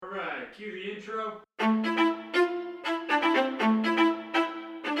Cue the intro.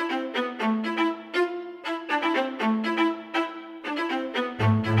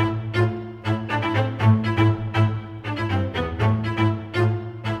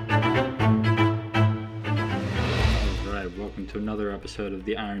 Welcome to another episode of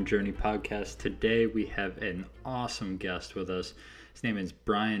the Iron Journey podcast. Today we have an awesome guest with us. His name is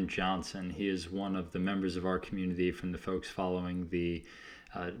Brian Johnson. He is one of the members of our community from the folks following the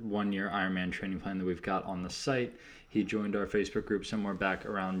one-year Ironman training plan that we've got on the site. He joined our Facebook group somewhere back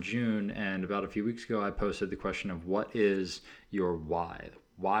around June, and about a few weeks ago I posted the question of what is your why?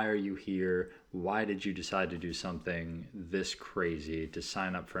 Why are you here? Why did you decide to do something this crazy, to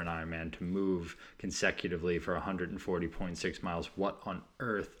sign up for an Ironman, to move consecutively for 140.6 miles? What on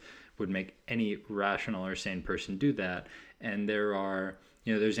earth would make any rational or sane person do that? And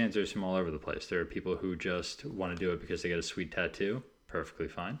there's answers from all over the place. There are people who just want to do it because they get a sweet tattoo. Perfectly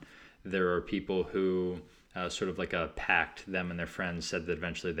fine. There are people who sort of like a pact, them and their friends said that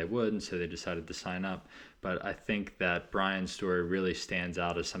eventually they would, and so they decided to sign up. But I think that Brian's story really stands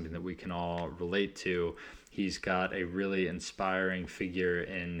out as something that we can all relate to. He's got a really inspiring figure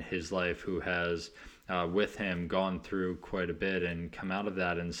in his life who has, with him, gone through quite a bit and come out of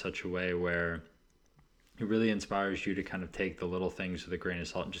that in such a way where it really inspires you to kind of take the little things with a grain of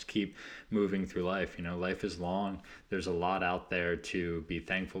salt and just keep moving through life. You know, life is long. There's a lot out there to be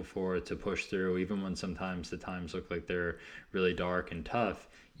thankful for, to push through. Even when sometimes the times look like they're really dark and tough,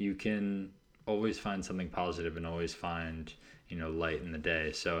 you can always find something positive and always find, light in the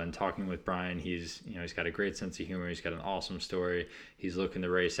day. So in talking with Brian, he's got a great sense of humor. He's got an awesome story. He's looking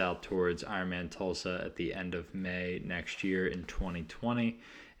to race out towards Ironman Tulsa at the end of May next year in 2020.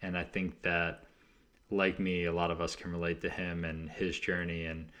 And I think that, like me, a lot of us can relate to him and his journey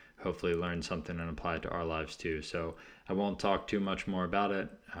and hopefully learn something and apply it to our lives too. So I won't talk too much more about it.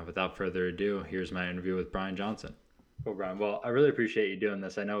 Without further ado, here's my interview with Brian Johnson. Cool, Brian. Well, I really appreciate you doing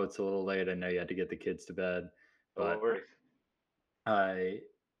this. I know it's a little late. I know you had to get the kids to bed, but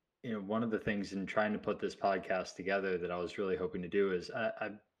one of the things in trying to put this podcast together that I was really hoping to do is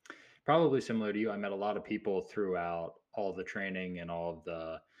I probably similar to you. I met a lot of people throughout all the training and all of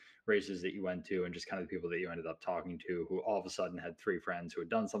the races that you went to and just kind of the people that you ended up talking to who all of a sudden had three friends who had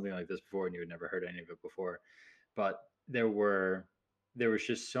done something like this before and you had never heard any of it before. But there was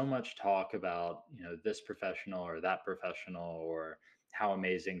just so much talk about, this professional or that professional or how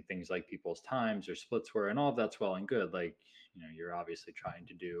amazing things like people's times or splits were, and all of that's well and good. Like, you're obviously trying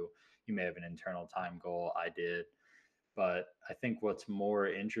to do, you may have an internal time goal. I did. But I think what's more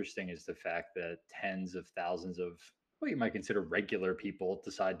interesting is the fact that tens of thousands of what you might consider regular people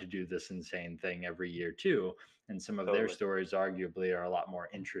decide to do this insane thing every year too. And some of their stories arguably are a lot more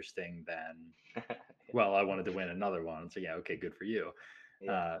interesting than, well, I wanted to win another one. So yeah, okay, good for you.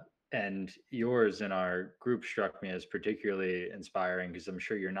 Yeah. And yours in our group struck me as particularly inspiring because I'm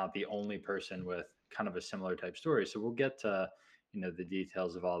sure you're not the only person with kind of a similar type story. So we'll get to the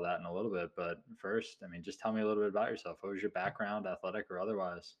details of all that in a little bit. But first, just tell me a little bit about yourself. What was your background, athletic or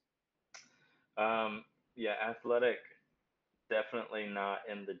otherwise? Yeah, athletic, definitely not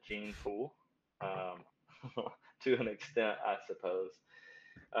in the gene pool, to an extent, I suppose.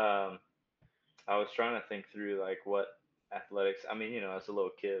 Um, I was trying to think through like what athletics. As a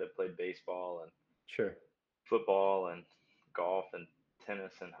little kid, I played baseball and Sure. football and golf and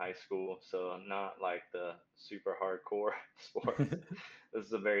tennis in high school, so not like the super hardcore sports. This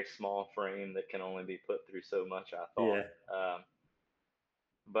is a very small frame that can only be put through so much, I thought. Yeah.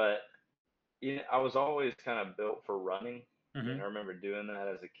 But I was always kind of built for running. Mm-hmm. I remember doing that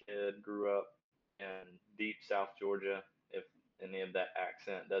as a kid. Grew up in deep South Georgia, if any of that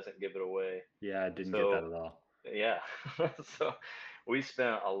accent doesn't give it away. Yeah, I didn't get that So at all. yeah, so we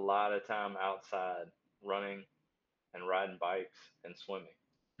spent a lot of time outside running and riding bikes and swimming.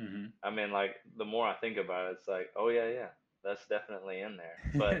 Mm-hmm. Like the more I think about it, it's like, oh yeah, that's definitely in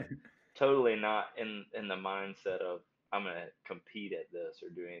there, but totally not in the mindset of I'm gonna compete at this or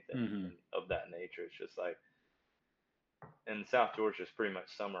do anything Mm-hmm. of that nature. It's just like, and South Georgia is pretty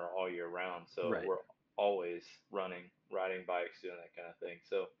much summer all year round, so Right. we're always running, riding bikes, doing that kind of thing.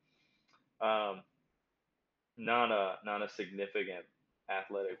 So, um, not a significant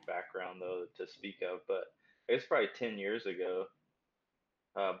athletic background though to speak of, but it's probably 10 years ago.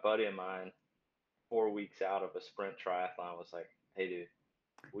 A buddy of mine, 4 weeks out of a sprint triathlon, was like, "Hey, dude,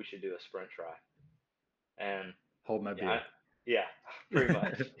 we should do a sprint tri." And Hold my yeah, beer. yeah, pretty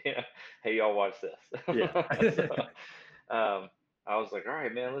much. Hey, y'all, watch this. Yeah. So, I was like, all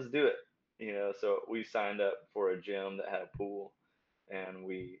right, man, let's do it. So we signed up for a gym that had a pool, and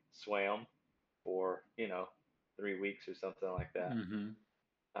we swam for 3 weeks or something like that.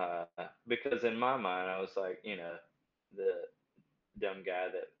 Mm-hmm. because in my mind I was like, the dumb guy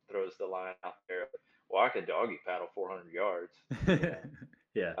that throws the line out there. Well, I could doggy paddle 400 yards, you know.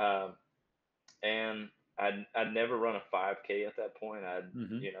 Yeah. Um, and I'd never run a 5K at that point. I'd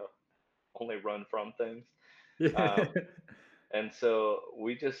Hmm. you know only run from things. Yeah. Um, and so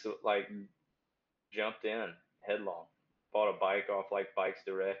we just like jumped in headlong, bought a bike off like Bikes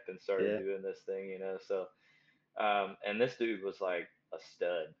Direct and started Yeah. doing this thing, So and this dude was like a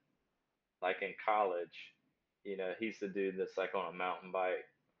stud. Like in college, he's the dude that's like on a mountain bike,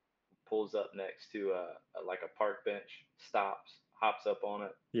 pulls up next to like a park bench, stops, hops up on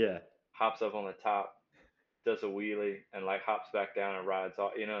it, Yeah. hops up on the top, does a wheelie, and like hops back down and rides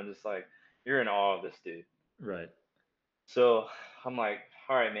off, and just like you're in awe of this dude. Right. So I'm like,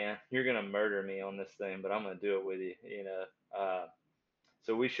 all right, man, you're gonna murder me on this thing, but I'm gonna do it with you.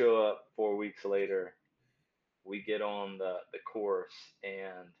 So we show up 4 weeks later. We get on the course,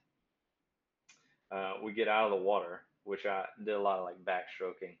 and we get out of the water, which I did a lot of like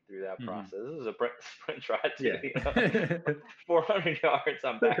backstroking through that Hmm. process. This is a sprint try too, Yeah. 400 yards.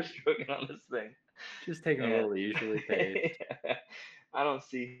 I'm backstroking on this thing, Just taking a and little leisurely pace. I don't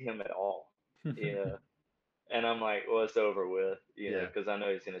see him at all, you know. And I'm like, well, it's over with, Yeah. because I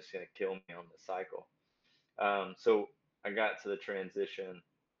know he's just gonna kill me on the cycle. So I got to the transition.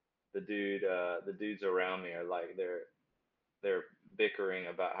 The dudes around me are like they're bickering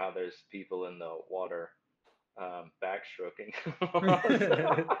about how there's people in the water, backstroking.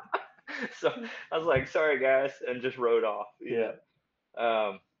 So I was like, sorry guys, and just rode off, Yeah.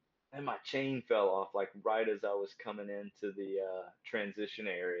 And my chain fell off like right as I was coming into the transition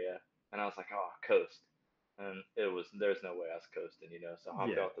area, and I was like, oh, coast, and there's no way I was coasting. So I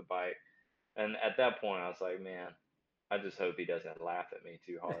hopped Yeah. off the bike, and at that point I was like, man, I just hope he doesn't laugh at me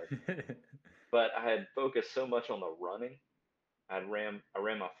too hard. But I had focused so much on the running. I ran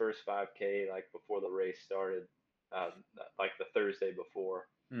my first 5K like before the race started, uh, like the Thursday before.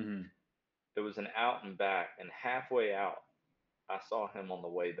 Hmm. It was an out and back, and halfway out, I saw him on the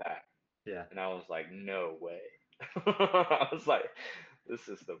way back, Yeah. and I was like, no way. I was like, this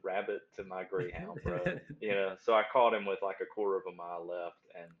is the rabbit to my greyhound, bro. So I caught him with like a quarter of a mile left,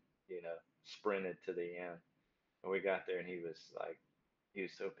 and sprinted to the end. And we got there, and he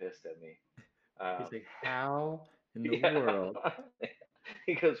was so pissed at me. Um, He's like, how in the yeah. world?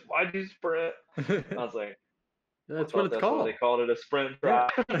 He goes, why'd you sprint? I was like, I That's what thought it's that's why they called. called it a sprint Yeah.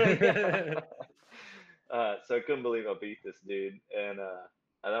 try. Yeah. So I couldn't believe I beat this dude, and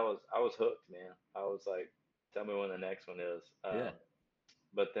I was hooked, man. I was like, tell me when the next one is. Yeah.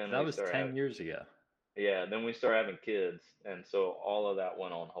 But then That we was started 10 having, years ago. yeah, then we started having kids, and so all of that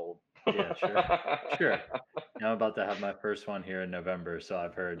went on hold. Yeah, sure. Sure. I'm about to have my first one here in November, so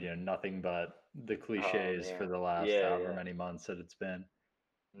I've heard, nothing but the Oh cliches for man, the last yeah, however yeah. many months that it's been.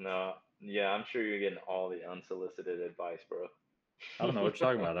 No, yeah, I'm sure you're getting all the unsolicited advice, bro. I don't know what you're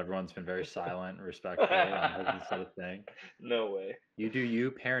talking about. Everyone's been very silent and respectful and hasn't said a thing. No way. You do you,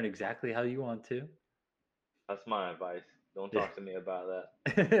 parent exactly how you want to. That's my advice. Don't Yeah. talk to me about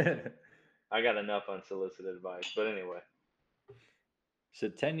that. I got enough unsolicited advice. But anyway, So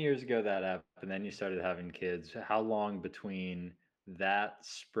 10 years ago that happened, and then you started having kids. How long between that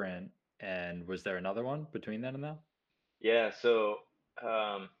sprint and was there another one between then and now? yeah. So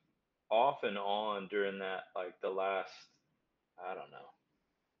um, off and on during that, like the last, I don't know,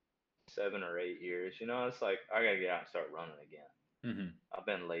 7 or 8 years. It's like I gotta get out and start running again. Hmm. I've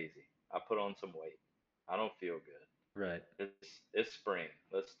been lazy. I put on some weight. I don't feel good. Right. It's spring.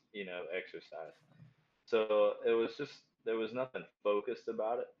 Let's exercise. So it was just there was nothing focused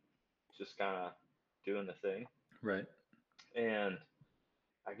about it. Just kind of doing the thing. Right. And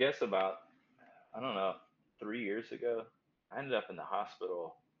I guess about, I don't know, 3 years ago, I ended up in the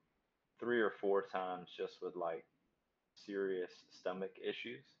hospital 3 or 4 times just with like serious stomach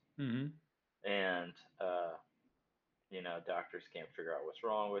issues. Hmm. And, doctors can't figure out what's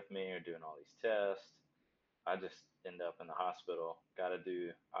wrong with me or doing all these tests. I just end up in the hospital, got to do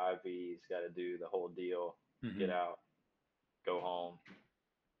IVs, got to do the whole deal, get Hmm. out, go home.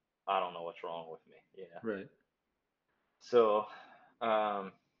 I don't know what's wrong with me. Right. So,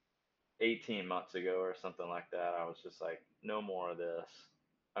 um, 18 months ago or something like that, I was just like, no more of this.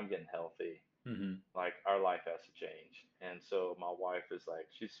 I'm getting healthy. Hmm. Like, our life has to change. And so my wife is like,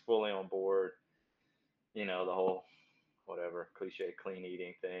 she's fully on board, the whole whatever cliche clean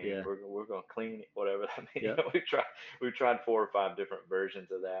eating thing. Yeah. We're going to clean whatever that means. Yep. We've tried 4 or 5 different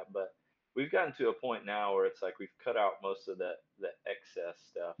versions of that, but we've gotten to a point now where it's like we've cut out most of the excess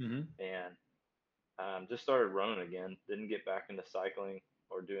stuff, Hmm. and just started running again. Didn't get back into cycling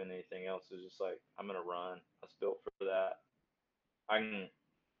or doing anything else. It was just like, I'm gonna run. I was built for that. I can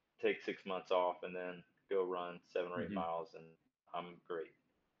take 6 months off and then go run 7 or 8 Hmm. miles, and I'm great.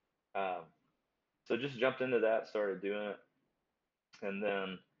 Um, so just jumped into that, started doing it, and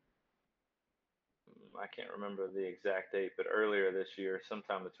then I can't remember the exact date, but earlier this year,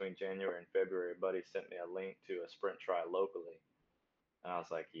 sometime between January and February, a buddy sent me a link to a sprint try locally, and I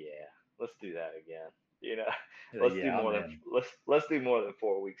was like, yeah, let's do that again. You know, You're like, let's do yeah, more I'm than in. let's do more than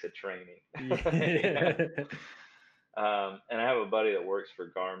 4 weeks of training. You know? Yeah. And I have a buddy that works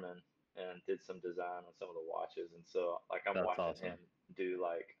for Garmin and did some design on some of the watches, and so like I'm That's watching him awesome. do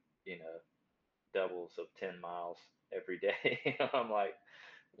like doubles of 10 miles every day. I'm like,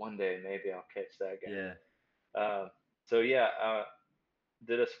 one day maybe I'll catch that Yeah. guy. So yeah,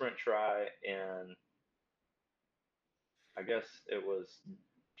 did a sprint try in, I guess it was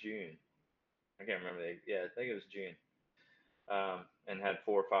June. I can't remember yeah, I think it was June. And had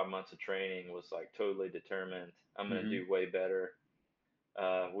 4 or 5 months of training. Was like totally determined. I'm gonna Hmm. do way better.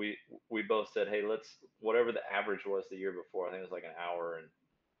 We both said, hey, let's whatever the average was the year before. I think it was like an hour and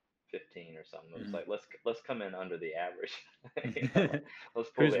 15 or something. It was like let's come in under the average. you know, Hmm. let's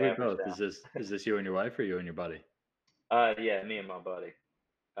pull Who's the with average both? down. Is this you and your wife, or you and your buddy? Yeah, me and my buddy.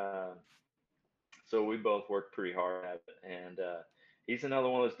 Um, so we both worked pretty hard at it, and he's another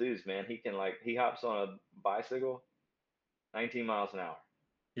one of those dudes, man. He hops on a bicycle, 19 miles an hour,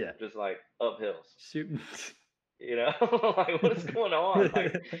 Yeah. just like up hills. Shoot. You know, like what's going on?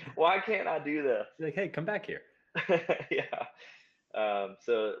 Like, why can't I do this? Like, hey, come back here. Yeah.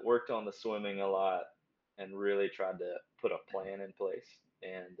 So worked on the swimming a lot and really tried to put a plan in place.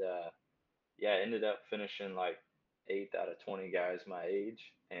 And yeah, ended up finishing like 8 out of 20 guys my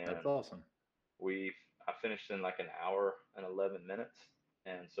age. That's And awesome. we, I finished in like an hour and 11 minutes.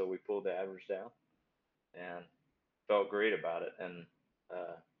 And so we pulled the average down and felt great about it. And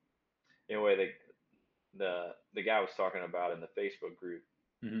uh, anyway, the guy I was talking about in the Facebook group,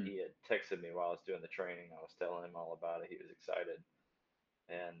 Hmm. he had texted me while I was doing the training. I was telling him all about it. He was excited.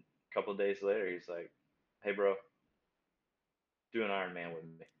 And a couple of days later, he's like, "Hey, bro, do an Ironman with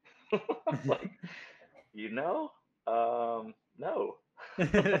me." I was like, no. Like,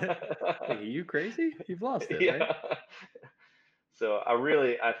 are you crazy? You've lost it, right? Yeah. So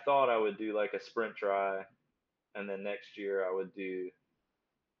I thought I would do like a sprint try, and then next year I would do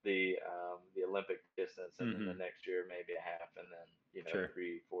the Olympic distance, and then the Hmm. next year maybe a half, and then Sure.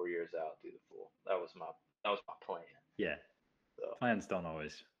 3 4 years out do the full. That was my plan. Yeah. So Plans don't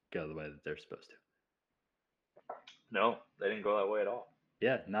always go the way that they're supposed to. no, they didn't go that way at all.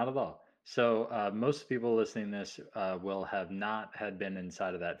 Yeah, not at all. So most people listening to this will have not had been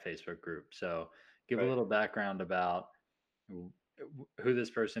inside of that Facebook group. So give a Right. little background about wh- who this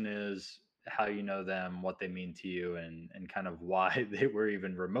person is, how you know them, what they mean to you, and kind of why they were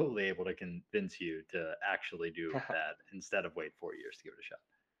even remotely able to convince you to actually do that instead of wait 4 years to give it a shot.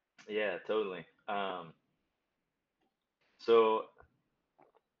 Yeah, totally. So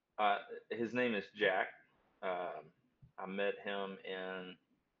uh, his name is Jack. Um, I met him in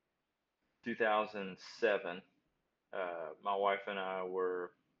 2007. My wife and I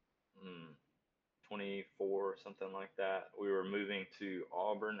were mm, 24, something like that. We were moving to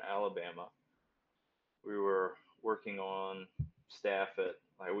Auburn, Alabama. We were working on staff at,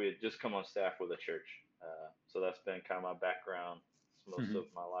 like, we had just come on staff with a church. So that's been kind of my background most Hmm. of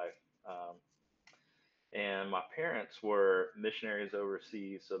my life. And my parents were missionaries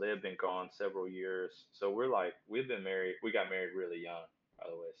overseas, so they had been gone several years. So we've been married. We got married really young, by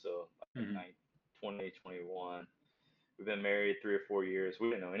the way. So like Hmm. 2021. We've been married 3 or 4 years. We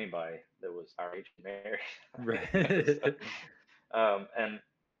didn't know anybody that was our age married. Right. And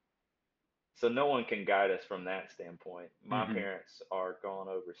so no one can guide us from that standpoint. My Hmm. parents are gone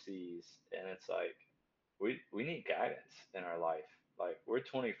overseas, and it's like we need guidance in our life. Like we're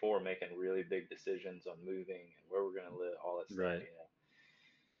 24, making really big decisions on moving and where we're gonna live, all that stuff. Right.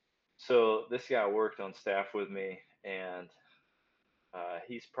 So this guy worked on staff with me, and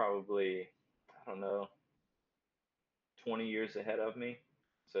he's probably, I don't know, 20 years ahead of me.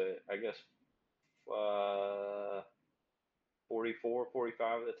 So I guess uh, 44,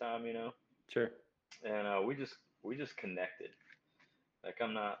 45 at the time. Sure. And we just connected. Like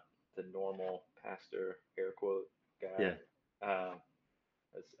I'm not the normal pastor air quote guy, Yeah.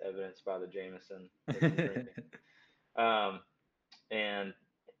 as evidenced by the Jameson that's I'm drinking. Um, and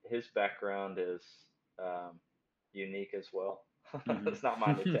his background is um, unique as well. Hmm. It's not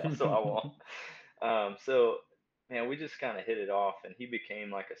mine to tell, so I won't. So man, we just kind of hit it off, and he became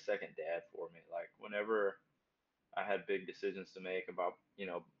like a second dad for me. Like whenever I had big decisions to make about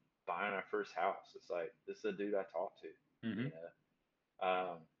buying our first house, it's like this is a dude I talk to. You Hmm. know,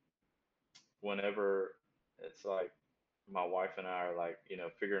 um, whenever it's like my wife and I are like,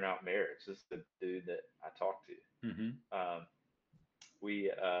 figuring out marriage. This is the dude that I talk to. Mm-hmm.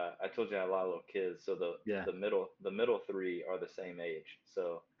 I told you I had a lot of little kids, so Yeah. the middle three are the same age.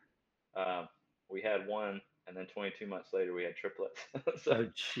 So um, we had one, and then 22 months later we had triplets. so Oh,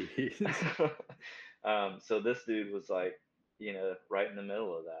 jeez. so this dude was like, right in the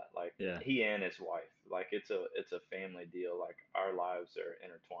middle of that. Like Yeah. he and his wife, like it's a family deal. Like our lives are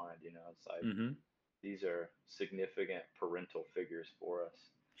intertwined. It's like Mm-hmm. these are significant parental figures for us.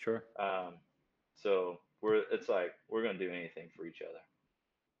 Sure. So it's like we're gonna do anything for each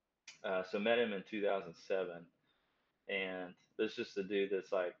other. So met him in 2007, and this is just a dude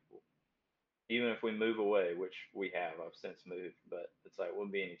that's like, even if we move away, which we have, I've since moved, but it's like we'll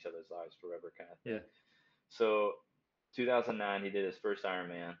be in each other's lives forever, kind of Yeah. thing. So 2009, he did his first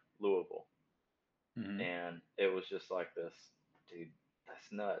Ironman, Louisville, Mm-hmm. and it was just like this, dude,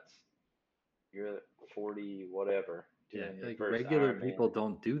 that's nuts. You're 40, whatever, Yeah. doing your Like first regular Ironman. people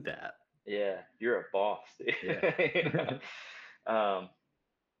don't do that. Yeah, you're a boss, dude. Yeah. You know?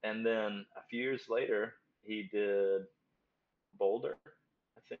 And then a few years later, he did Boulder,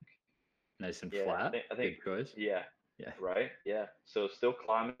 I think. Nice and Yeah, flat. I think, Good choice. yeah, Yeah. right, yeah. So still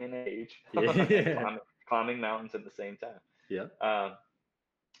climbing in age, Yeah. climbing mountains at the same time. Yeah. Um,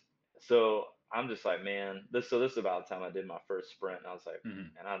 so I'm just like, man, this is about the time I did my first sprint, and I was like,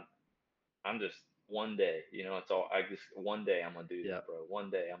 Mm-hmm. and I'm just one day, it's all I just one day I'm gonna do Yeah. that, bro.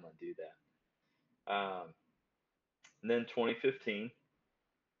 One day I'm gonna do that. And then 2015,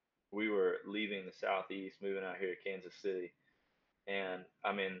 we were leaving the southeast, moving out here to Kansas City, and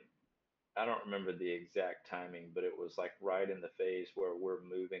I mean, I don't remember the exact timing, but it was like right in the phase where we're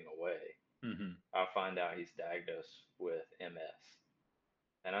moving away. Mm-hmm. I find out he's diagnosed with MS,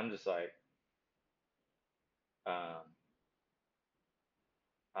 and I'm just like, um,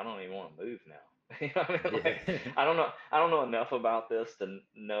 I don't even want to move now. I mean, like, Yeah. I don't know enough about this to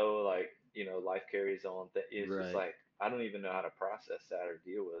know, like, life carries on. It's just Right. like I don't even know how to process that or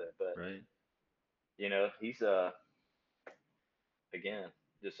deal with it. But Right. he's again,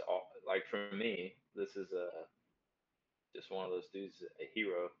 just like for me, this is just one of those dudes, a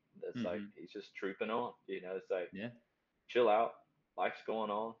hero that's like Mm-hmm. he's just trooping on. It's like Yeah. chill out, life's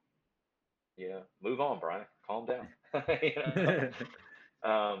going on. Move on, Brian. Calm down. you know.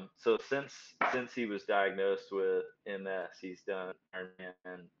 So since he was diagnosed with MS, he's done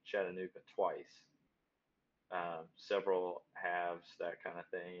Ironman Chattanooga twice, several halves, that kind of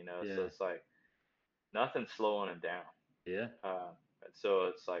thing. So Yeah. it's like nothing's slowing him down. Yeah. And so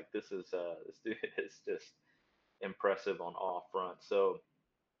it's like this dude is just impressive on all fronts. So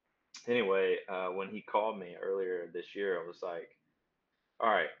anyway, when he called me earlier this year, I was like, all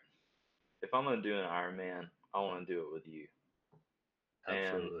right, if I'm gonna do an Ironman, I want to do it with you. And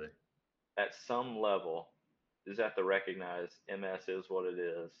Absolutely. at some level, you just have to recognize MS is what it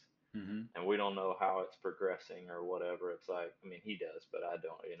is, Mm-hmm. and we don't know how it's progressing or whatever. It's like, I mean, he does, but I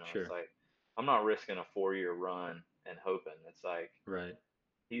don't. It's Sure. like I'm not risking a 4-year run and hoping. It's like Right.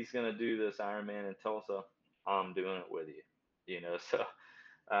 he's gonna do this Ironman in Tulsa. I'm doing it with you. So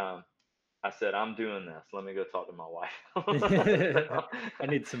um, I said, I'm doing this. Let me go talk to my wife. I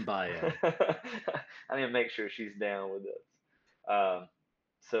need some buy-in. I need to make sure she's down with this. Um,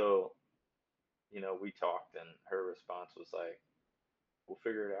 so, we talked, and her response was like, we'll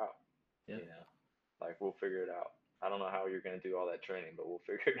figure it out. Yeah. Like, we'll figure it out. I don't know how you're going to do all that training, but we'll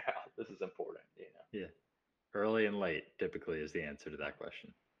figure it out. This is important. Yeah. Early and late typically is the answer to that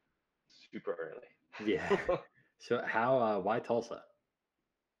question. Super early. Yeah. So why Tulsa?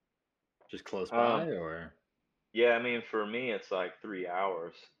 Just close by um, or? yeah, I mean, for me, it's like 3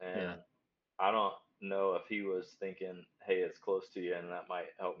 hours, Yeah. and I don't know if he was thinking, hey, it's close to you, and that might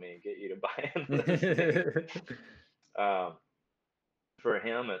help me get you to buy into this thing. Um, for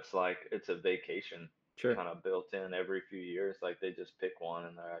him, it's like it's a vacation Sure. kind of built in every few years. Like they just pick one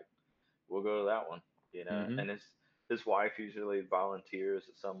and they're like, we'll go to that one. Mm-hmm. And his wife usually volunteers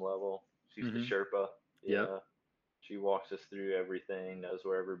at some level. She's the Mm-hmm. Sherpa, you Yep. know. She walks us through everything, knows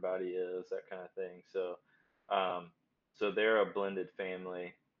where everybody is, that kind of thing. Um, so they're a blended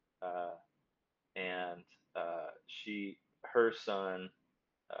family, uh, and her son,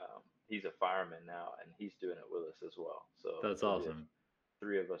 he's a fireman now, and he's doing it with us as well. So That's it'll be awesome.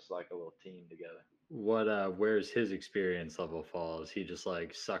 three of us like a little team together. Where's his experience level fall? Is he just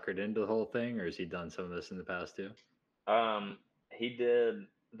like suckered into the whole thing or has he done some of this in the past too? He did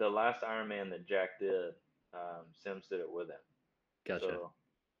the last Ironman that Jack did. Sims did it with him. Gotcha. So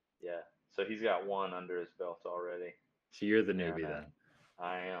yeah, so he's got one under his belt already, So you're the and newbie then.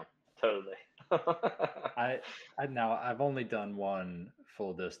 I am totally. I now I've only done one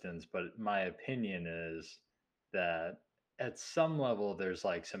full distance, but my opinion is that at some level there's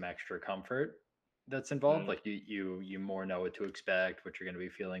like some extra comfort that's involved. Mm, Like you more know what to expect, what you're going to be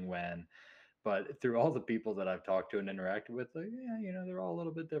feeling when. But through all the people that I've talked to and interacted with, like, yeah, they're all a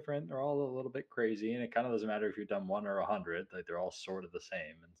little bit different. They're all a little bit crazy, and it kind of doesn't matter if you've done one or 100. Like they're all sort of the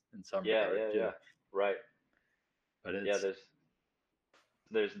same in some yeah, regard yeah, too. yeah. Right. But Yeah, it's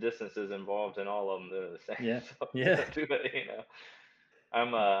there's distances involved in all of them that are the same. yeah, So yeah,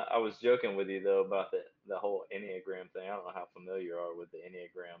 I was joking with you though about the whole Enneagram thing. I don't know how familiar you are with the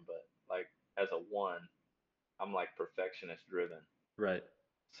Enneagram, but like as a one, I'm like perfectionist driven. right,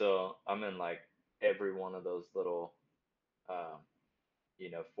 So I'm in like every one of those little um,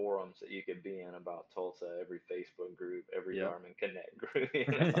 forums that you could be in about Tulsa, every Facebook group, every yep. Garmin Connect group.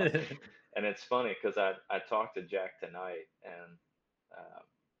 And it's funny because I talked to Jack tonight, and um,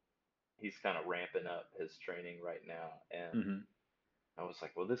 he's kind of ramping up his training right now, and hmm I was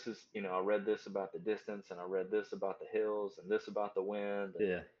like, well, this is, I read this about the distance, and I read this about the hills, and this about the wind, and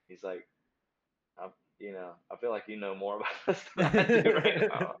Yeah. he's like, I feel like you know more about this than I do right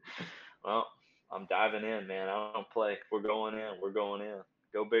now. Well, I'm diving in, man. I don't play. We're going in. We're going in.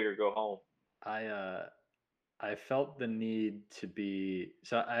 Go big or go home. I I felt the need to be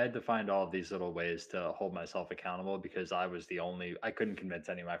so I had to find all of these little ways to hold myself accountable because I couldn't convince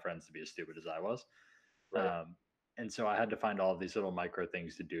any of my friends to be as stupid as I was. Right. Um, and so I had to find all of these little micro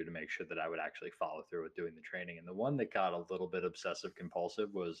things to do to make sure that I would actually follow through with doing the training. And the one that got a little bit obsessive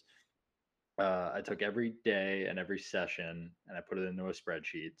compulsive was I took every day and every session and I put it into a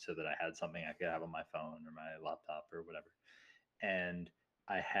spreadsheet so that I had something I could have on my phone or my laptop or whatever. And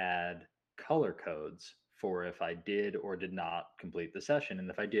I had color codes for if I did or did not complete the session. And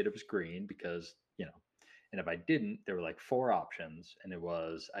if I did, it was green because, and if I didn't, there were like four options. And it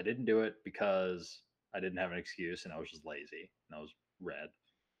was, I didn't do it because I didn't have an excuse and I was just lazy. And that was red,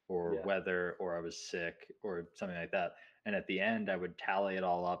 or Yeah. weather, or I was sick, or something like that. And at the end, I would tally it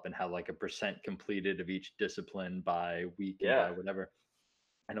all up and have like a percent completed of each discipline by week and Yeah. by whatever.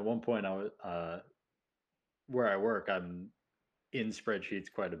 And at one point, I was, where I work, I'm in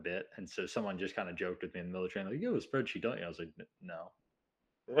spreadsheets quite a bit, and so someone just kind of joked with me in the military, like, "You have a spreadsheet, don't you?" I was like, No,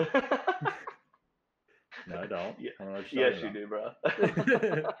 no, I don't. Yeah. I don't know what you're talking Yes, you about." do, bro.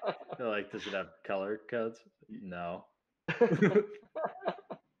 They're like, "Does it have color codes?" No.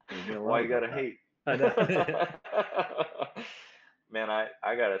 Leave me Why alone you about gotta that. hate? I know. Man, I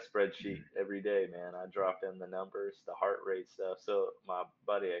got a spreadsheet every day, man. I drop in the numbers, the heart rate stuff. So my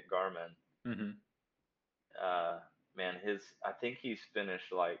buddy at Garmin, hmm uh, man, I think he's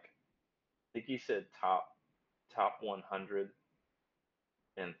finished like, I think he said top 100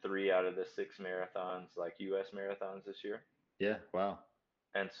 in 3 out of the 6 marathons, like U.S. marathons this year. Yeah. Wow.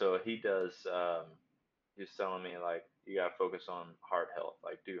 And so he does. He was telling me like you gotta focus on heart health,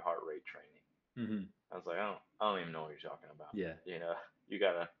 like do heart rate training. hmm I was like, I don't even know what you're talking about. Yeah. You know, you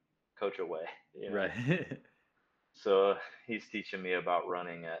gotta coach away. Right. So he's teaching me about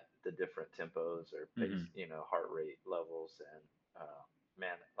running at the different tempos or pace, hmm heart rate levels, and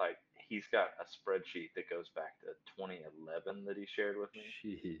man, like he's got a spreadsheet that goes back to 2011 that he shared with me.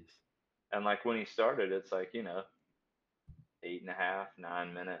 Jeez. And like when he started, it's like 8.5,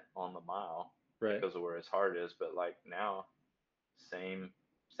 9 minute on the mile Right. because of where his heart is. But like now, same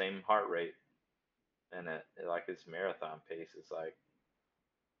same heart rate, and like his marathon pace is like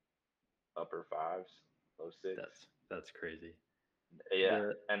upper fives, low six. That's crazy. Yeah,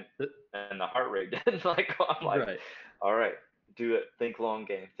 The, and the and the heart rate didn't like. I'm like, right. all right, do it. Think long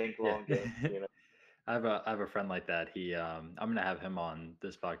game. Think Yeah. long game. I have a friend like that. I'm gonna have him on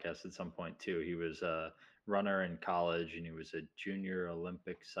this podcast at some point too. He was a runner in college and he was a junior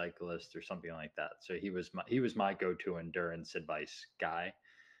Olympic cyclist or something like that. So he was my go-to endurance advice guy.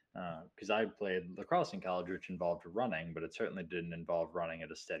 Because I played lacrosse in college, which involved running, but it certainly didn't involve running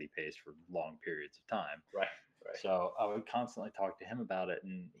at a steady pace for long periods of time. Right, right. So I would constantly talk to him about it,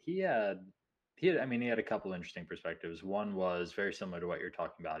 and he had a couple interesting perspectives. One was very similar to what you're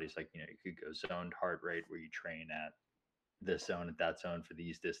talking about. He's like, you could go zoned heart rate where you train at this zone at that zone for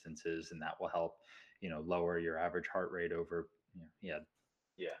these distances, and that will help, lower your average heart rate over. Yeah.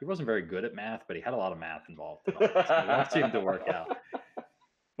 He wasn't very good at math, but he had a lot of math involved in all this, and it all seemed to work out.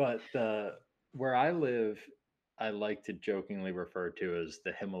 But where I live, I like to jokingly refer to as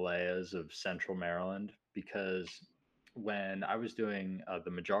the Himalayas of Central Maryland because when I was doing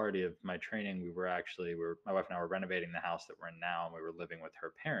the majority of my training, my wife and I were renovating the house that we're in now, and we were living with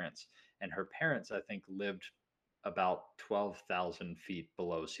her parents. And her parents, I think, lived about 12,000 feet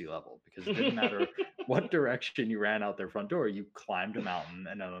below sea level because it didn't matter what direction you ran out their front door, you climbed a mountain,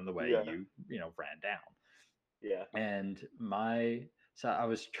 and then on the way, Yeah, you ran down. yeah. And so I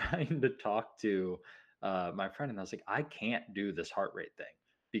was trying to talk to my friend, and I was like, I can't do this heart rate thing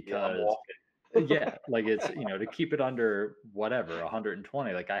Yeah, I'm because walking. yeah, like it's to keep it under whatever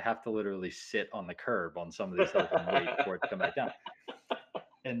 120, like I have to literally sit on the curb on some of these hills and wait for it to come back down.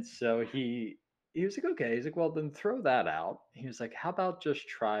 And so he was like, okay. He's like, well, then throw that out. He was like, how about just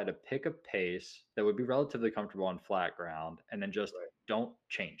try to pick a pace that would be relatively comfortable on flat ground and then just Right, don't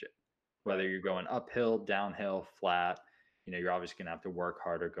change it. Whether right, you're going uphill, downhill, flat, you're obviously gonna have to work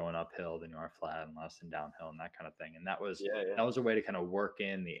harder going uphill than you are flat and less than downhill and that kind of thing. And that was yeah, yeah, that was a way to kind of work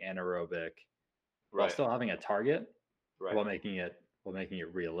in the anaerobic while right, still having a target, right. while making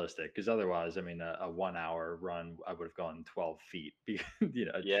it realistic. Because otherwise, I mean, a 1 hour run, I would have gone 12 feet.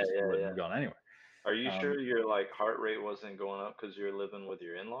 It Yeah, just yeah, wouldn't yeah. have gone anywhere. Are you Um, sure your like heart rate wasn't going up because you're living with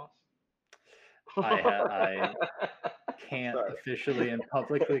your in-laws? I can't Sorry, officially and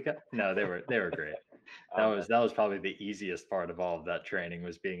publicly. No, they were great. That I'm was messing. that was probably the easiest part of all of that training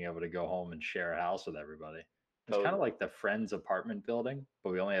was being able to go home and share a house with everybody. It's kind of Totally. like the Friends apartment building,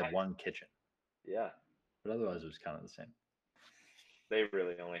 but we only had Nice. one kitchen. Yeah, But otherwise, it was kind of the same. they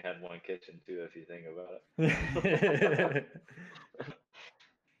really only had one kitchen too, if you think about it.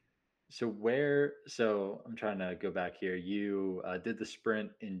 So I'm trying to go back here. You did the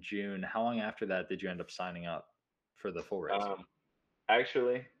sprint in June. How long after that did you end up signing up for the full race? Um,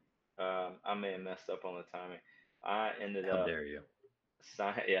 actually, I may have messed up on the timing. I ended How up dare you?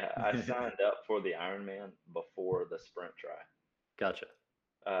 yeah, I signed up for the Ironman before the sprint try. Gotcha.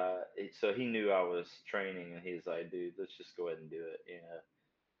 So he knew I was training, and he's like, "Dude, let's just go ahead and do it,"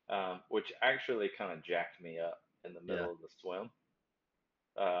 which actually kind of jacked me up in the Yeah, middle of the swim.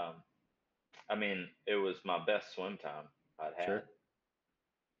 Um, I mean, it was my best swim time I'd had. sure.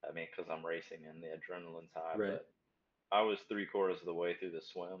 I mean, because I'm racing and the adrenaline's high, Right. but I was three-quarters of the way through the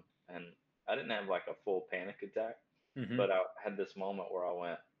swim, and I didn't have like a full panic attack, Hmm. but I had this moment where I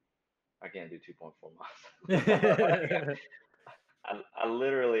went, I can't do 2.4 miles. Yeah. I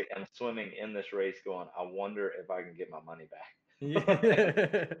literally am swimming in this race going, I wonder if I can get my money back. Like,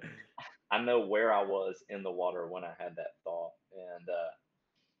 I know where I was in the water when I had that thought. And,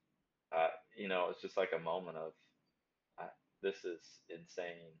 it's just like a moment of, I, this is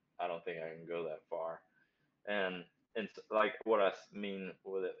insane. I don't think I can go that far. And like what mean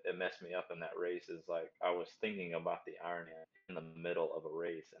with it, it messed me up in that race is like I was thinking about the Ironman in the middle of a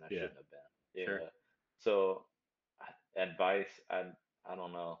race, and I Yeah, shouldn't have been. sure. So advice, I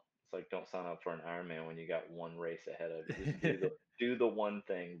don't know. It's like don't sign up for an Ironman when you got one race ahead of you. Just do the one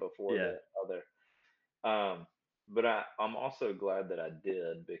thing before Yeah. the other. Um, but I'm also glad that I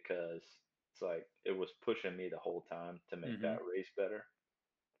did because it's like it was pushing me the whole time to make Hmm. that race better.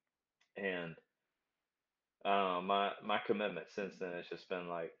 And my commitment since then has just been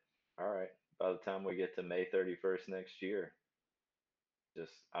like, all right, by the time we get to May 31st next year,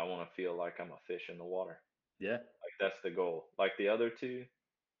 just I want to feel like I'm a fish in the water. Yeah. Like that's the goal. Like the other two,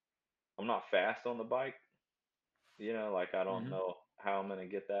 I'm not fast on the bike. Like I don't Hmm. know how I'm gonna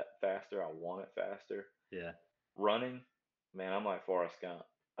get that faster. I want it faster. Yeah. Running, man, I'm like Forrest Gump.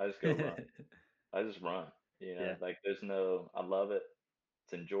 I just go run. I just run. Yeah. Like there's no. I love it.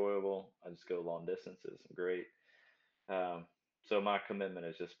 It's enjoyable. I just go long distances. Great. Um, so my commitment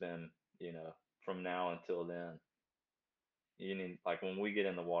has just been, from now until then, you need like when we get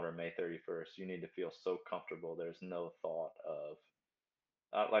in the water May 31st, you need to feel so comfortable. There's no thought of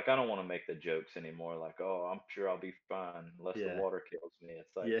like I don't want to make the jokes anymore. Like, oh, I'm sure I'll be fine unless the Yeah. water kills me.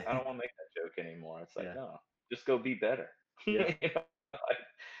 It's like Yeah. I don't want to make that joke anymore. It's like Yeah. no, just go be better. Yeah. Like,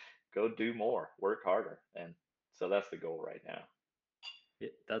 go do more, work harder, and so that's the goal right now. Yeah,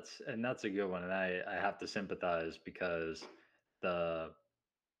 that's a good one, and I have to sympathize because the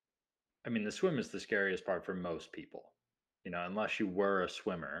I mean the swim is the scariest part for most people. Unless you were a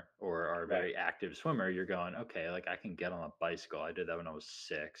swimmer or are a Right, very active swimmer, you're going, okay, like I can get on a bicycle. I did that when I was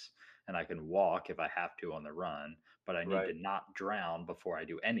 6, and I can walk if I have to on the run, but I need right, to not drown before I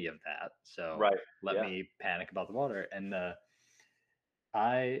do any of that. So right. let Yeah. me panic about the water. And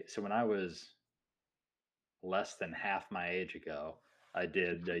so when I was less than half my age ago, I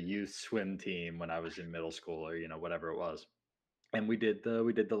did a youth swim team when I was in middle school or whatever it was, and we did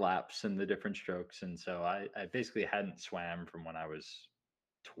the laps and the different strokes, and so I basically hadn't swam from when I was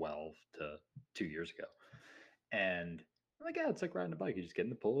 12 to 2 years ago, and I'm like, yeah, it's like riding a bike. You just get in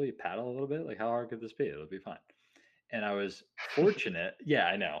the pool, you paddle a little bit. Like, how hard could this be? It'll be fine. And I was fortunate. Yeah,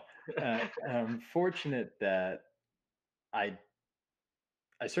 I know. I'm fortunate that I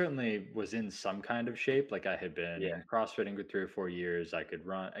I certainly was in some kind of shape. Like I had Yeah. been CrossFitting for 3 or 4 years. I could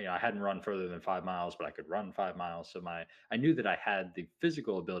run. I hadn't run further than 5 miles, but I could run 5 miles. So I knew that I had the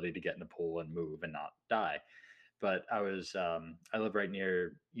physical ability to get in a pool and move and not die. but I live right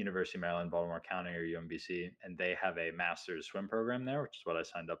near University of Maryland, Baltimore County, or UMBC, and they have a master's swim program there, which is what I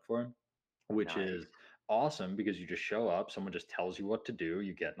signed up for, which Nice. is awesome because you just show up, someone just tells you what to do,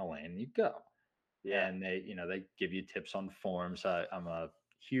 you get in a lane, and you go. Yeah. And they give you tips on forms. I'm a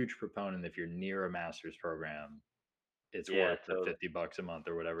huge proponent. If you're near a master's program, it's Yeah, worth the totally. $50 a month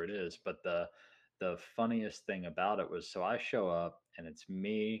or whatever it is. But the funniest thing about it was, so I show up and it's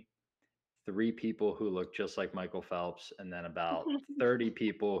me, three people who look just like Michael Phelps, and then about 30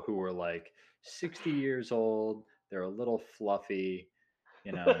 people who were like 60 years old. They're a little fluffy,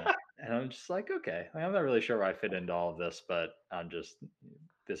 and I'm just like, okay, like, I'm not really sure where I fit into all of this, but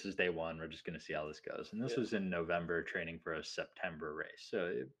this is day one. We're just going to see how this goes. And this Yeah. was in November, training for a September race.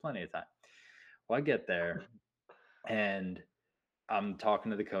 So plenty of time. Well, I get there and I'm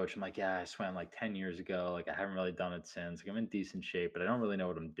talking to the coach. I'm like, yeah, I swam like 10 years ago. Like, I haven't really done it since. Like, I'm in decent shape, but I don't really know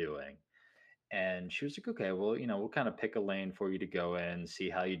what I'm doing. And she was like, okay, well, we'll kind of pick a lane for you to go in, see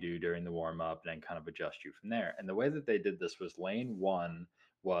how you do during the warm up, and then kind of adjust you from there. And the way that they did this was lane one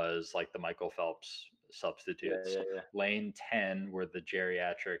was like the Michael Phelps Yeah, substitutes. yeah, yeah. Lane 10 were the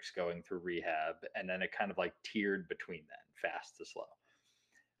geriatrics going through rehab. And then it kind of like tiered between then, fast to slow.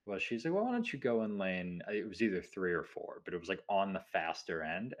 Well, she's like, well, why don't you go in lane? It was either three or four, but it was like on the faster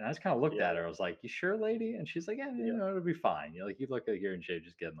end. And I just kind of looked Yeah, at her. I was like, you sure, lady? And she's like, yeah, yeah. it'll be fine. You look like you're in shape,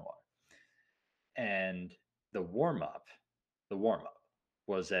 just get in the water. And the warm up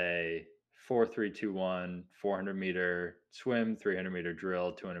was a 4-3-2-1, 400-meter swim, 300-meter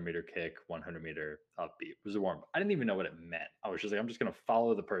drill, 200-meter kick, 100-meter upbeat. It was a warm up. I didn't even know what it meant. I was just like, I'm just going to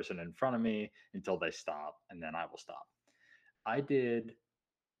follow the person in front of me until they stop, and then I will stop. I did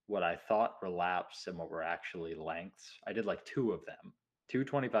what I thought were laps and what were actually lengths. I did like two of them, two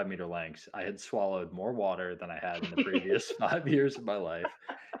 25-meter lengths. I had swallowed more water than I had in the previous 5 years of my life.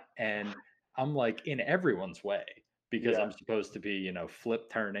 And I'm like in everyone's way because Yeah, I'm supposed to be, flip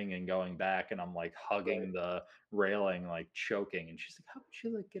turning and going back, and I'm like hugging right. the railing, like choking. And she's like, how about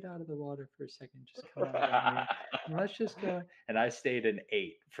you like get out of the water for a second? Just come on down here and let's just go. And I stayed an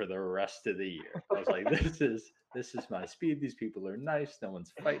 8 for the rest of the year. I was like, this is my speed. These people are nice. No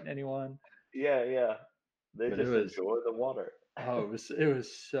one's fighting anyone. Yeah, yeah. They But it just was enjoy the water. it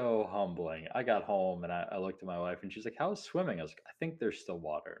was so humbling. I got home and I looked at my wife and she's like, how's swimming? I was like, I think there's still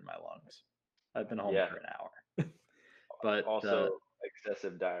water in my lungs. I've been home Yeah. for an hour. But Also,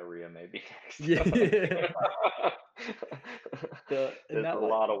 excessive diarrhea maybe next. yeah, and There's a that like,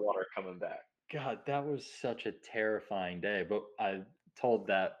 lot of water coming back. God, that was such a terrifying day. But I told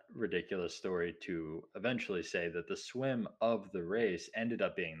that ridiculous story to eventually say that the swim of the race ended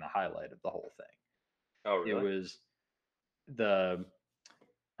up being the highlight of the whole thing. Oh, It really? was the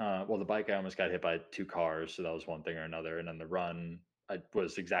well, the bike I almost got hit by two cars, so that was one thing or another. And then the run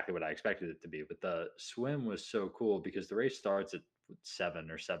was exactly what I expected it to be. But the swim was so cool because the race starts at 7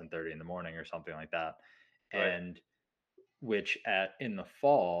 or 7:30 in the morning or something like that, Right. and which at in the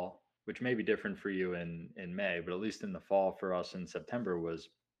fall, which may be different for you in May, but at least in the fall for us in September was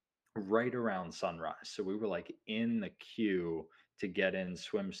right around sunrise. So we were like in the queue to get in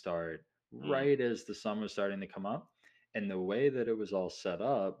swim start Mm. right as the sun was starting to come up. And the way that it was all set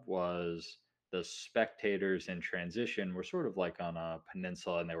up was the spectators in transition were sort of like on a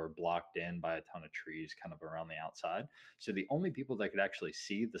peninsula and they were blocked in by a ton of trees kind of around the outside. So the only people that could actually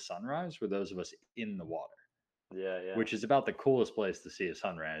see the sunrise were those of us in the water, Yeah, yeah. which is about the coolest place to see a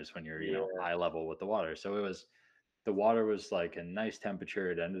sunrise when you're, Yeah, eye level with the water. So the water was like a nice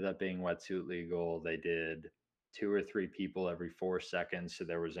temperature. It ended up being wetsuit legal. They did two or three people every 4 seconds. So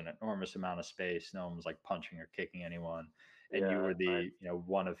there was an enormous amount of space. No one was like punching or kicking anyone. And you yeah, were that's nice.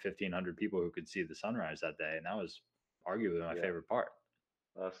 one of 1,500 people who could see the sunrise that day. And that was arguably my Yeah, favorite part.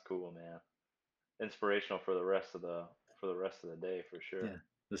 that's cool, man. Inspirational for the rest of the day for Yeah. sure.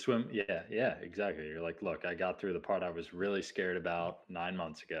 The swim. Yeah. Yeah. Exactly. You're like, look, I got through the part I was really scared about 9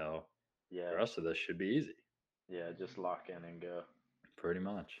 months ago. The Yeah, rest of this should be easy. yeah, just lock in and go. Pretty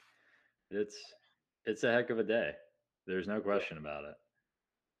much. It's a heck of a day. There's no Yeah. question about it.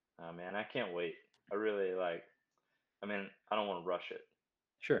 Oh man, I can't wait. I really like I mean, I don't want to rush it.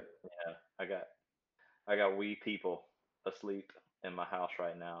 Sure. Yeah. I got wee people asleep in my house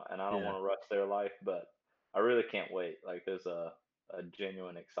right now and I don't Yeah. want to rush their life, but I really can't wait. Like there's a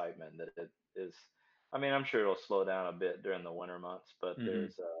genuine excitement that it is. I mean, I'm sure it'll slow down a bit during the winter months, but Mhm.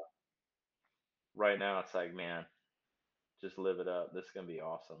 there's right now it's like, man, just live it up. This is gonna be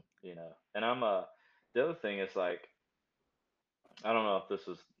awesome. And the other thing is like, I don't know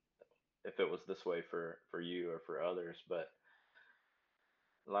if it was this way for you or for others, but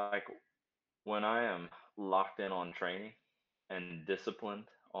like when I am locked in on training and disciplined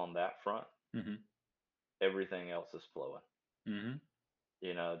on that front, Mhm. everything else is flowing. Hmm.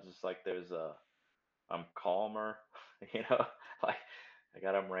 Just like I'm calmer, you know, like I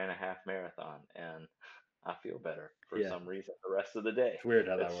got up, ran a half marathon, and I feel better for Yeah. some reason the rest of the day. It's weird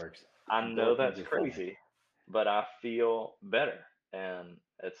how that It's works. I know Endorphins that's are funny. crazy, but I feel better. And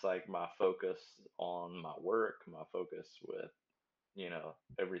it's like my focus on my work, my focus with,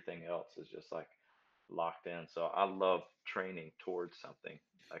 everything else is just like locked in. So I love training towards something.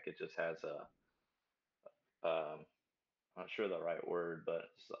 Like it just has um, I'm not sure the right word, but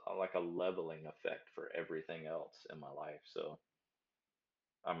like a leveling effect for everything else in my life. So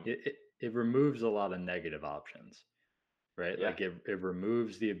I'm, It removes a lot of negative options, right? yeah, Like it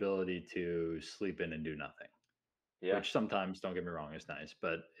removes the ability to sleep in and do nothing, yeah, which sometimes, don't get me wrong, is nice,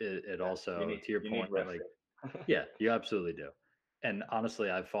 but it yeah. also, to your You need point, rest like, day. yeah, you absolutely do. And honestly,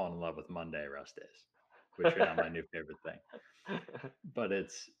 I've fallen in love with Monday rest days, which are now my new favorite thing. But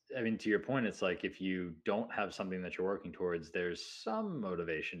I mean, to your point, it's like if you don't have something that you're working towards, there's some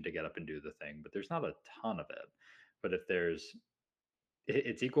motivation to get up and do the thing, but there's not a ton of it. But if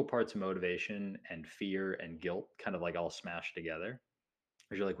it's equal parts motivation and fear and guilt, kind of like all smashed together.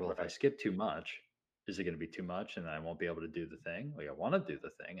 Because you're like, well, if I Right. skip too much, is it going to be too much and then I won't be able to do the thing? Like, I want to do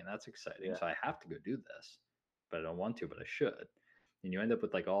the thing and that's exciting. Yeah. So I have to go do this, but I don't want to, but I should. And you end up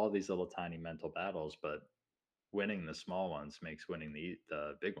with like all these little tiny mental battles, but winning the small ones makes winning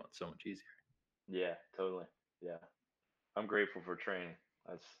the big ones so much easier. Yeah. Totally. Yeah. I'm grateful for training.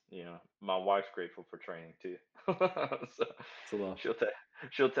 That's, my wife's grateful for training too. So It's a little, she'll tell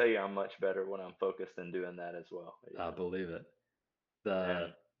she'll tell you I'm much better when I'm focused and doing that as well. I believe it.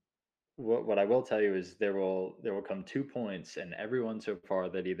 And The what I will tell you is there will come 2 points, and everyone so far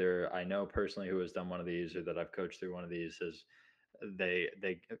that either I know personally who has done one of these or that I've coached through one of these is they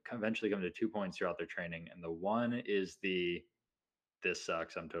eventually come to 2 points throughout their training, and the one is the "this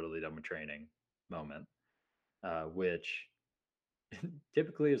sucks, I'm totally done with training" moment, which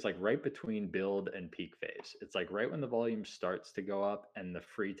typically is like right between build and peak phase. It's like right when the volume starts to go up and the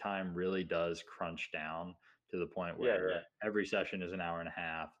free time really does crunch down to the point yeah, yeah, where every session is an hour and a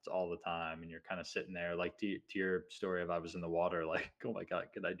half. It's all the time. And you're kind of sitting there like to your story of I was in the water, like, oh my God,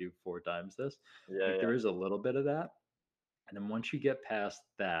 could I do 4 times this? yeah, Like yeah, there is a little bit of that. And then once you get past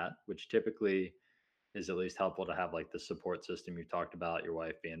that, which typically is at least helpful to have like the support system you talked about, your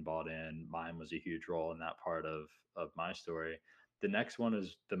wife being bought in. Mine was a huge role in that part of my story. The next one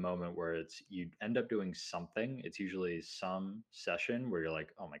is the moment where it's you end up doing something. It's usually some session where you're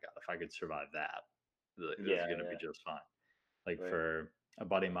like, oh my God, if I could survive that, this is yeah, gonna be yeah. just fine. Like Right. for a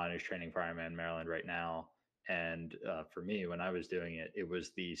buddy of mine who's training for Ironman Maryland right now. And for me, when I was doing it, it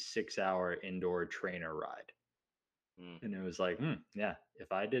was the 6 hour indoor trainer ride. Mm. And it was like, yeah,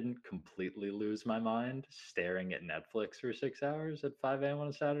 if I didn't completely lose my mind staring at Netflix for 6 hours at 5 a.m. on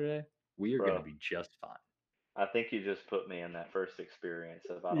a Saturday, we are going to Bro, be just fine. I think you just put me in that first experience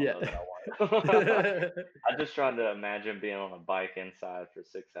of I don't Yeah. know that I want it. I just tried to imagine being on a bike inside for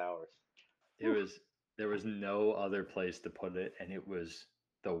 6 hours. it Whew. was, there was no other place to put it. And it was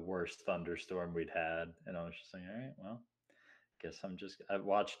the worst thunderstorm we'd had. And I was just like, all right, well, I've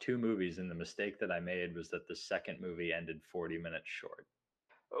watched 2 movies. And the mistake that I made was that the second movie ended 40 minutes short.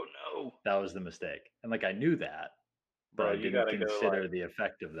 Oh no. That was the mistake. And like I knew that, but Bro, I didn't consider the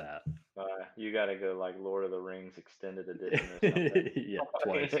effect of that. you gotta go like Lord of the Rings extended edition or something. Yeah,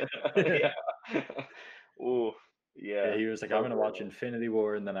 twice. Yeah. Ooh, Yeah, yeah, he was like, "I'm gonna totally. watch Infinity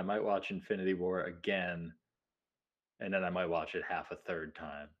War, and then I might watch Infinity War again, and then I might watch it half a third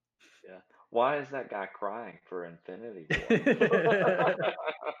time." Yeah. Why is that guy crying for Infinity War?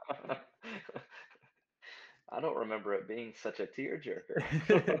 I don't remember it being such a tearjerker.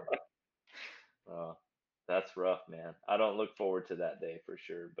 Uh, that's rough, man. I don't look forward to that day for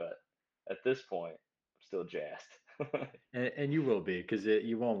sure, but at this point, I'm still jazzed. And you will be, 'cause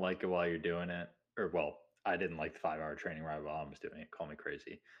you won't like it while you're doing it, or well, I didn't like the 5-hour training ride while I was doing it, call me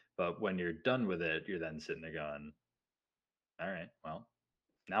crazy, but when you're done with it, you're then sitting there going, "Alright, well,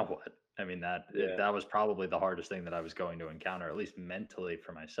 now what?" I mean, Yeah, that was probably the hardest thing that I was going to encounter, at least mentally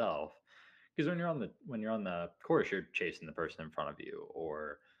for myself. Because when you're on the course, you're chasing the person in front of you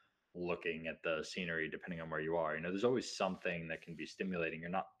or looking at the scenery, depending on where you are. You know, there's always something that can be stimulating. You're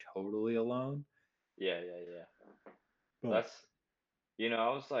not totally alone, yeah, yeah, yeah. but That's, I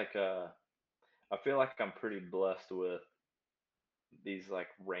was like, I feel like I'm pretty blessed with these like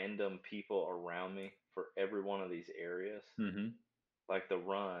random people around me for every one of these areas. hmm, Like the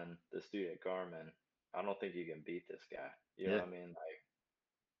run, this dude at Garmin, I don't think you can beat this guy. You know yeah, what I mean? Like,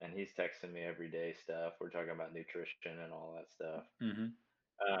 and he's texting me every day stuff. We're talking about nutrition and all that stuff. hmm,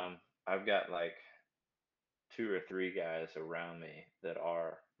 I've got like two or three guys around me that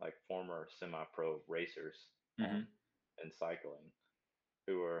are like former semi-pro racers on Hmm. in cycling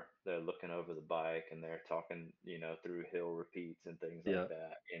who are they're looking over the bike and they're talking, through hill repeats and things like Yeah.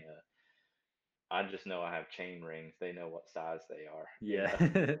 that. I just know I have chain rings. They know what size they are, Yeah.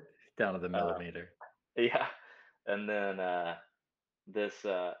 Down to the Uh, millimeter. yeah. And then this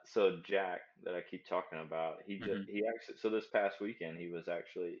so Jack that I keep talking about, Hmm. he actually so this past weekend he was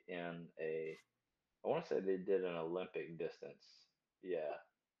actually in a I want to say they did an Olympic distance. Yeah,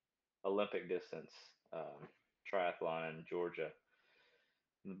 Olympic distance triathlon in Georgia.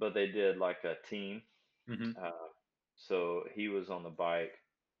 But they did like a team. Hmm. Uh, so he was on the bike,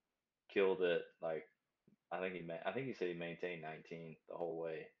 killed it. Like I think he said he maintained 19 the whole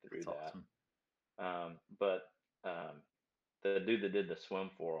way That's through that. awesome. But um, the dude that did the swim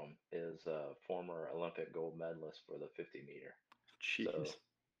for him is a former Olympic gold medalist for the 50 meter. So Jeez.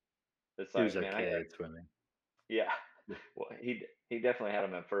 it's He was like, man, I got okay at swimming. yeah. Well, he definitely had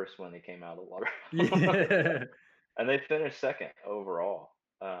him in first when he came out of the water, Yeah. and they finished second overall.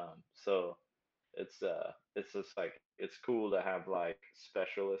 So it's just like it's cool to have like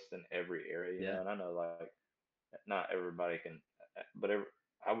specialists in every area, Yeah. and I know like not everybody can, but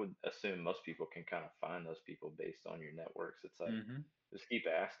I would assume most people can kind of find those people based on your networks. It's like Hmm. just keep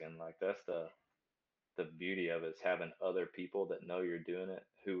asking. Like that's the beauty of it is having other people that know you're doing it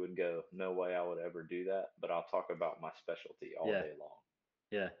who would go, no way I would ever do that, but I'll talk about my specialty all Yeah. day long.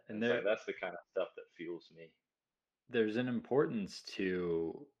 Yeah. And And it's like that's the kind of stuff that fuels me. there's an importance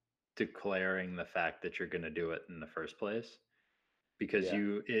to declaring the fact that you're going to do it in the first place, because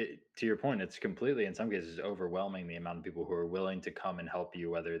Yeah, to your point, it's completely, in some cases, overwhelming the amount of people who are willing to come and help you,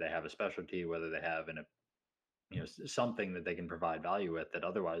 whether they have a specialty, whether they have something that they can provide value with that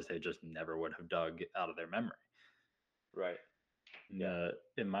otherwise they just never would have dug out of their memory. right. In, Yeah,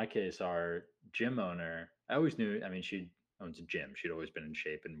 in my case, our gym owner, I always knew, I mean, she owns a gym. She'd always been in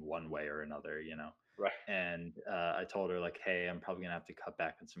shape in one way or another. right. And I told her, like, hey, I'm probably going to have to cut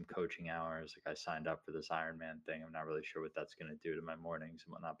back on some coaching hours. Like, I signed up for this Ironman thing. I'm not really sure what that's going to do to my mornings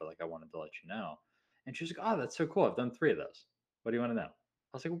and whatnot, but like, I wanted to let you know. And she's like, oh, that's so cool. I've done 3 of those. What do you want to know?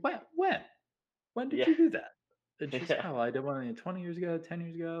 I was like, when did Yeah, you do that? And she's like, yeah, oh, well, I did one 20 years ago, 10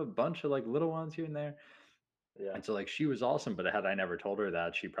 years ago, a bunch of like little ones here and there. yeah. And so, like, she was awesome, but had I never told her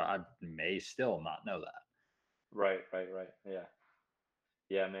that, she probably may still not know that. Right, right, right. Yeah.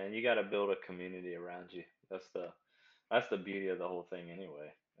 Yeah, man, you got to build a community around you. That's the beauty of the whole thing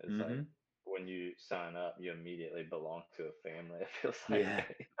anyway. It's like Mhm. when you sign up, you immediately belong to a family. It feels like, Yeah.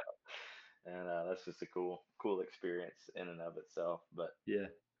 and that's just a cool experience in and of itself. But Yeah.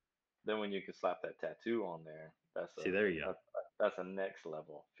 then when you can slap that tattoo on there, See, there you go. that's that's a next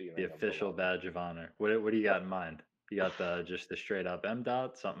level The feeling of official belonging. badge of honor. What do you got That's in mind? You got just the straight up M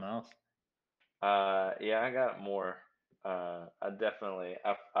dot, something else? yeah, I got more.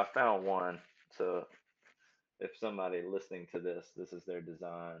 I found one. So if somebody listening to this is their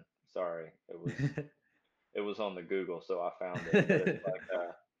design. Sorry, it was on the Google, so I found it. But it's like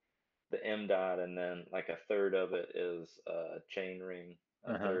the M dot, and then like a third of it is a chain ring,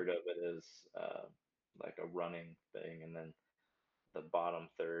 a Uh-huh. third of it is like a running thing, and then the bottom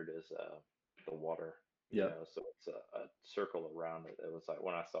third is the water. Yep. So it's a circle around it. It was like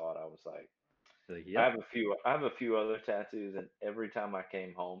when I saw it, I was like, Like, yep. I have a few other tattoos, and every time I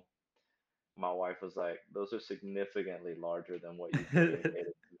came home, my wife was like, "Those are significantly larger than what you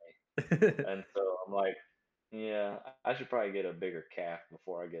communicated to me." And so I'm like, "Yeah, I should probably get a bigger calf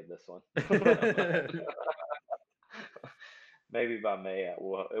before I get this one." Maybe by May it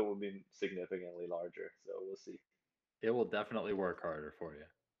will be significantly larger. So we'll see. It will definitely work harder for you.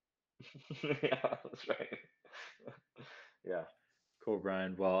 Yeah, that's right. Yeah. Cool,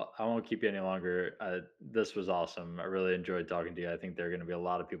 Brian. Well, I won't keep you any longer. This was awesome. I really enjoyed talking to you. I think there are going to be a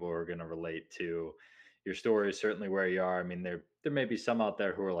lot of people who are going to relate to your story, certainly where you are. I mean, there may be some out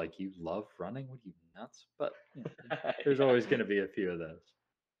there who are like, "You love running? What are you nuts?" But there's Yeah. always going to be a few of those.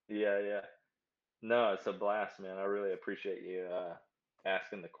 Yeah, yeah. No, it's a blast, man. I really appreciate you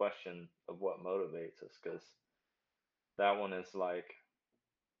asking the question of what motivates us, because that one is like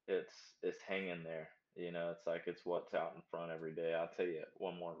it's hanging there. It's like it's what's out in front every day. I'll tell you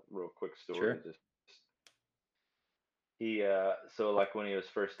one more real quick story. Sure. Just he so like when he was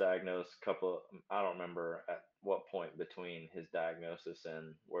first diagnosed, I don't remember at what point between his diagnosis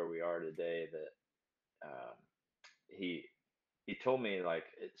and where we are today that he he told me like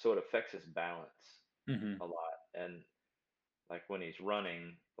so it affects his balance Hmm. a lot, and like when he's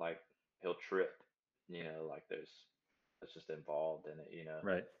running, like he'll trip, like that's just involved in it.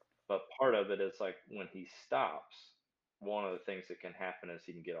 Right. But part of it is like when he stops, one of the things that can happen is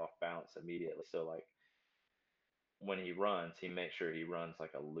he can get off balance immediately. So like when he runs, he makes sure he runs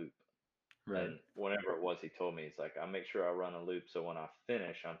like a loop. Right. And whenever it was, he told me, he's like, I make sure I run a loop so when I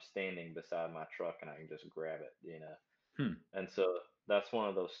finish, I'm standing beside my truck and I can just grab it, you know. Hmm. And so that's one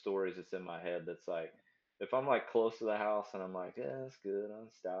of those stories that's in my head that's like, if I'm like close to the house and I'm like, yeah, that's good,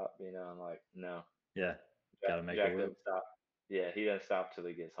 I'll stop, you know, I'm like, no, Yeah. Jack, Got to make a Jack loop. doesn't stop. Yeah, he doesn't stop till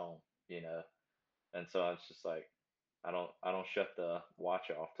he gets home, you know. And so it's just like, I don't shut the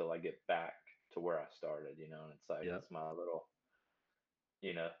watch off till I get back to where I started, you know. And it's like Yep. it's my little,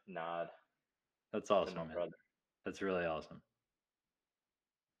 nod That's to my awesome, man. brother. That's really awesome.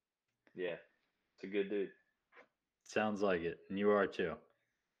 Yeah, it's a good dude. Sounds like it. And you are too.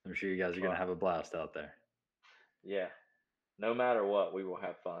 I'm sure you guys are going to Well, have a blast out there. yeah, no matter what, we will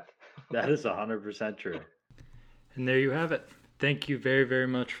have fun. That is 100% true. And there you have it. Thank you very, very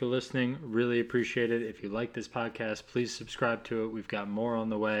much for listening. Really appreciate it. If you like this podcast, please subscribe to it. We've got more on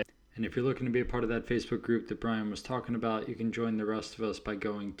the way. And if you're looking to be a part of that Facebook group that Brian was talking about, you can join the rest of us by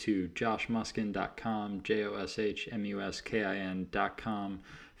going to joshmuskin.com, joshmuskin.com.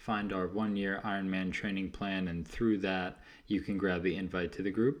 Find our 1-year Ironman training plan, and through that, you can grab the invite to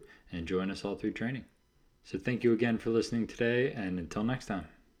the group and join us all through training. So thank you again for listening today, and until next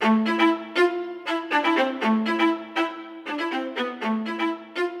time.